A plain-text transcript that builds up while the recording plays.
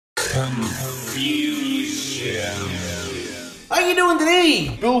How you doing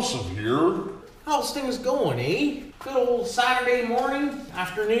today? BillSiff here. How's things going, eh? Good old Saturday morning,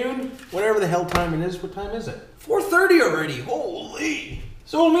 afternoon, whatever the hell time it is. What time is it? 4:30 already. Holy.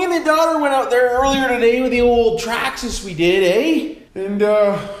 So me and the daughter went out there earlier today with the old Traxxas we did, eh? And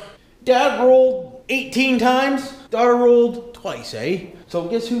Dad rolled 18 times, daughter rolled twice, eh? So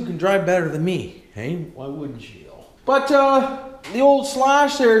guess who can drive better than me, eh? Why wouldn't she though? But the old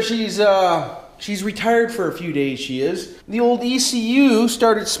Slash there, she's retired for a few days, she is. The old ECU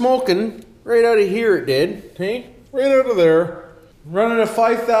started smoking right out of here, it did, hey? Right out of there. Running a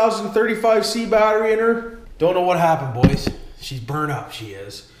 5035C battery in her. Don't know what happened, boys. She's burned up, she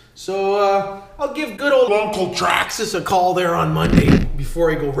is. So, I'll give good old Uncle Traxxas a call there on Monday before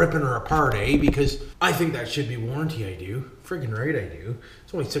I go ripping her apart, eh? Because I think that should be warranty, I do. Friggin' right I do.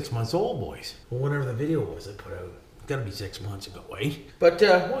 It's only 6 months old, boys. Well, whenever the video was I put out. Gotta be 6 months ago, eh? But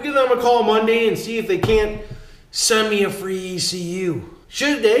we'll give them a call Monday and see if they can't send me a free ECU.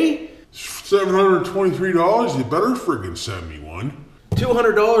 Should they? $723, you better friggin' send me one.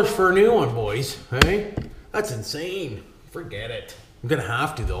 $200 for a new one, boys, eh? That's insane. Forget it. I'm gonna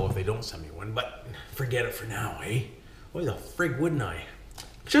have to, though, if they don't send me one, but forget it for now, eh? Why the frig wouldn't I?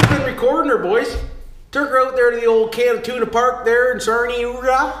 Should've been recording her, boys. Took her out there to the old Can of Tuna Park there in Sarnia,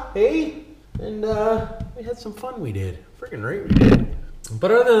 eh? And we had some fun, we did. Friggin' right, we did.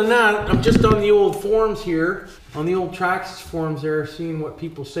 But other than that, I'm just on the old forums here, on the old Traxxas forums there, seeing what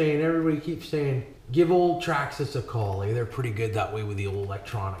people say, and everybody keeps saying, give old Traxxas a call, eh? They're pretty good that way with the old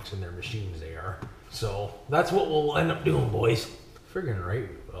electronics in their machines, they are. So, that's what we'll end up doing, boys. Friggin' right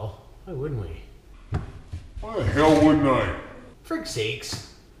we will. Why wouldn't we? Why the hell wouldn't I? Frig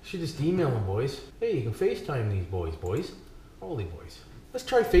sakes. Should just email them, boys. Hey, you can FaceTime these boys. Holy boys. Let's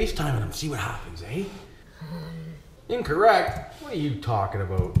try FaceTiming them, see what happens, eh? Incorrect. What are you talking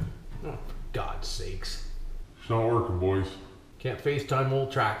about? Oh, for God's sakes. It's not working, boys. Can't FaceTime old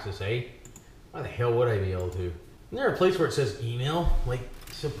Traxxas, eh? Why the hell would I be able to? Isn't there a place where it says email? Like,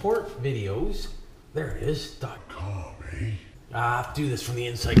 support videos? There it is. .com, eh? I have to do this from the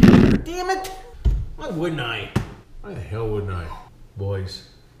inside. Damn it! Why wouldn't I? Why the hell wouldn't I? Boys.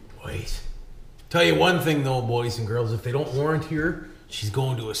 Tell you one thing though, boys and girls, if they don't warranty her, she's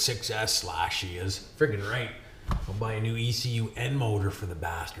going to a 6S Slash, she is. Friggin' right. I'll buy a new ECU end motor for the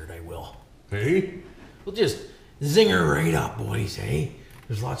bastard, I will. Hey? We'll just zing her right up, boys, eh?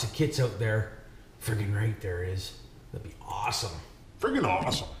 There's lots of kits out there. Friggin' right there is. That'd be awesome. Friggin'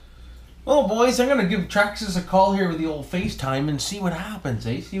 awesome. Well, boys, I'm gonna give Traxxas a call here with the old FaceTime and see what happens,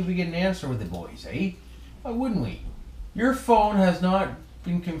 eh? See if we get an answer with the boys, eh? Why wouldn't we? Your phone has not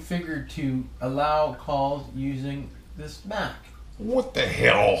been configured to allow calls using this Mac. What the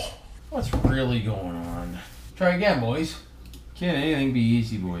hell? What's really going on? Try again, boys. Can't anything be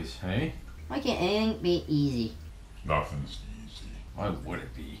easy, boys, hey? Why can't anything be easy? Nothing's easy. Why would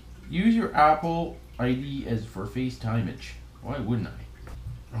it be? Use your Apple ID as for FaceTimeage. Why wouldn't I?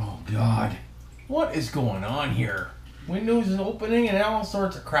 Oh, God. What is going on here? Windows is opening and all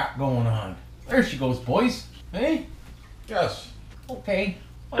sorts of crap going on. There she goes, boys. Hey? Yes. Okay.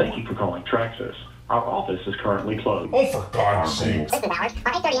 Thank you for calling Traxxas. Our office is currently closed. Oh, for God's sake. Business hours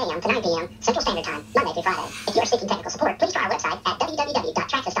are 8:30 a.m. to 9 p.m. Central Standard Time, Monday through Friday. If you are seeking technical support, please try our website at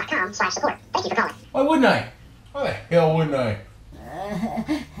www.traxxas.com/support. Thank you for calling. Why wouldn't I? Why the hell wouldn't I?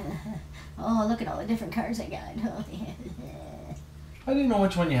 Oh, look at all the different cars I got. I didn't know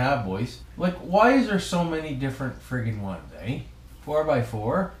which one you have, boys. Like, why is there so many different friggin' ones, eh?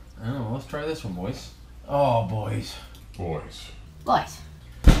 4x4? I don't know, let's try this one, boys. Oh, boys. Boys.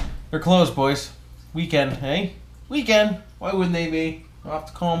 They're closed, boys. Weekend, hey? Weekend. Why wouldn't they be? I'll have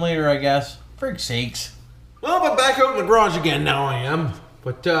to call them later, I guess. Frig sakes. Well, I'm back out in the garage again now, I am.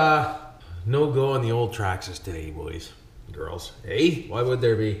 But, no go on the old Traxxas today, boys. Girls. Hey, why would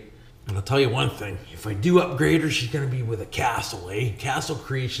there be? And I'll tell you one thing. If I do upgrade her, she's gonna be with a Castle, eh? Castle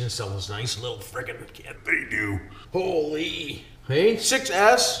Creations sells nice little friggin' kit. They do. Holy. Hey,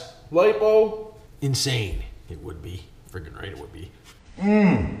 6S, LiPo. Insane. It would be. Friggin' right, it would be.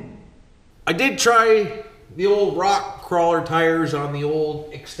 I did try the old rock crawler tires on the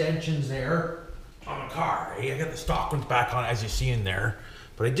old extensions there on the car. I got the stock ones back on, as you see in there.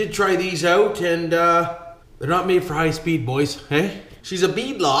 But I did try these out, and they're not made for high speed, boys. Hey, she's a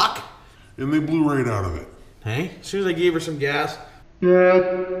bead lock. And they blew right out of it. Hey, as soon as I gave her some gas.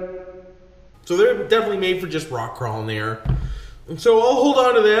 So they're definitely made for just rock crawling there. And so I'll hold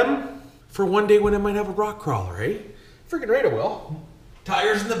on to them for one day when I might have a rock crawler, eh? Friggin' right I will.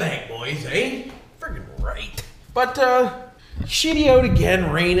 Tires in the bank, boys, eh? Friggin' right. But, shitty out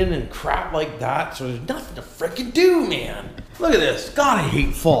again, raining and crap like that, so there's nothing to frickin' do, man. Look at this. God, I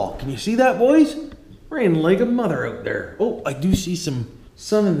hate fall. Can you see that, boys? Raining like a mother out there. Oh, I do see some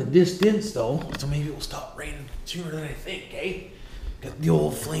sun in the distance, though. So maybe it will stop raining sooner than I think, eh? Got the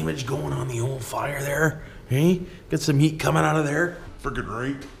old flamage going on the old fire there, eh? Got some heat coming out of there. Freaking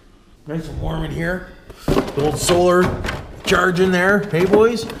right. Nice and warm in here. The old solar charging there. Hey,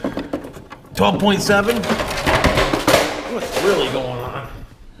 boys? 12.7. What's really going on?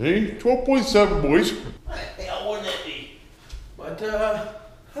 Hey, 12.7, boys. What the hell wouldn't it be? But,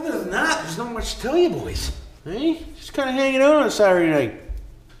 other than that, there's not much to tell you, boys. Eh? Just kind of hanging out on a Saturday night.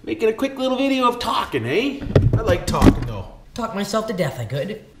 Making a quick little video of talking, eh? I like talking, though. Talk myself to death, I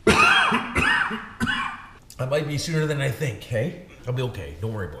could. I might be sooner than I think, hey? I'll be okay.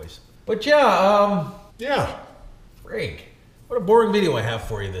 Don't worry, boys. But yeah, Yeah. frig. What a boring video I have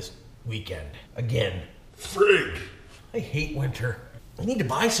for you this weekend. Again. Frig. I hate winter. I need to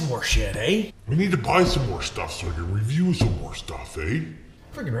buy some more shit, eh? We need to buy some more stuff so I can review some more stuff, eh?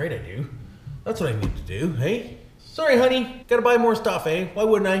 Friggin' right I do. That's what I need to do, hey? Sorry, honey. Gotta buy more stuff, eh? Why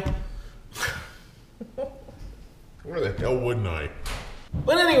wouldn't I? Where the hell wouldn't I?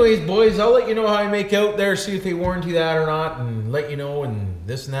 But anyways, boys, I'll let you know how I make out there, see if they warranty that or not, and let you know, and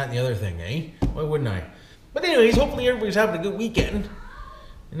this and that and the other thing, eh? Why wouldn't I? But anyways, hopefully everybody's having a good weekend.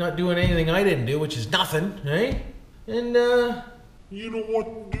 And not doing anything I didn't do, which is nothing, eh? And, You know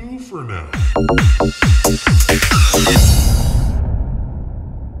what to do for now.